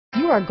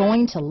are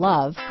going to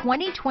love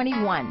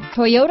 2021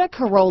 Toyota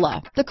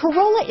Corolla. The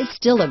Corolla is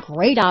still a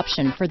great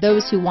option for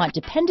those who want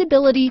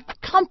dependability,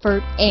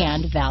 comfort,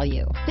 and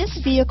value. This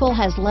vehicle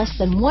has less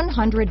than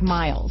 100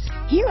 miles.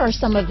 Here are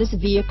some of this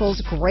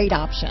vehicle's great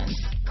options: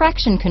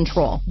 traction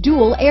control,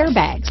 dual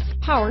airbags,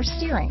 power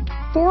steering,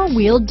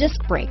 four-wheel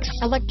disc brakes,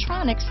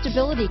 electronic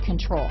stability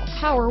control,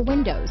 power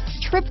windows,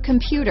 trip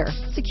computer,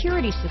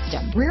 security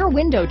system, rear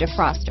window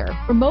defroster,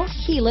 remote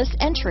keyless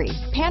entry,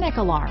 panic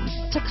alarm,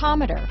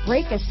 tachometer,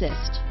 brake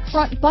assist,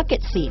 front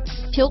bucket seats,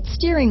 tilt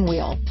steering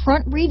wheel,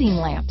 front reading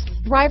lamps,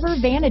 driver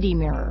vanity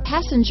mirror,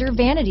 passenger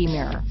vanity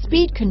mirror,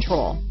 speed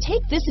control.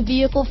 Take this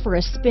vehicle for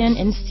a spin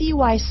and see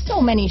why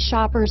so many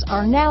shoppers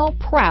are now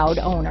proud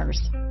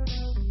owners.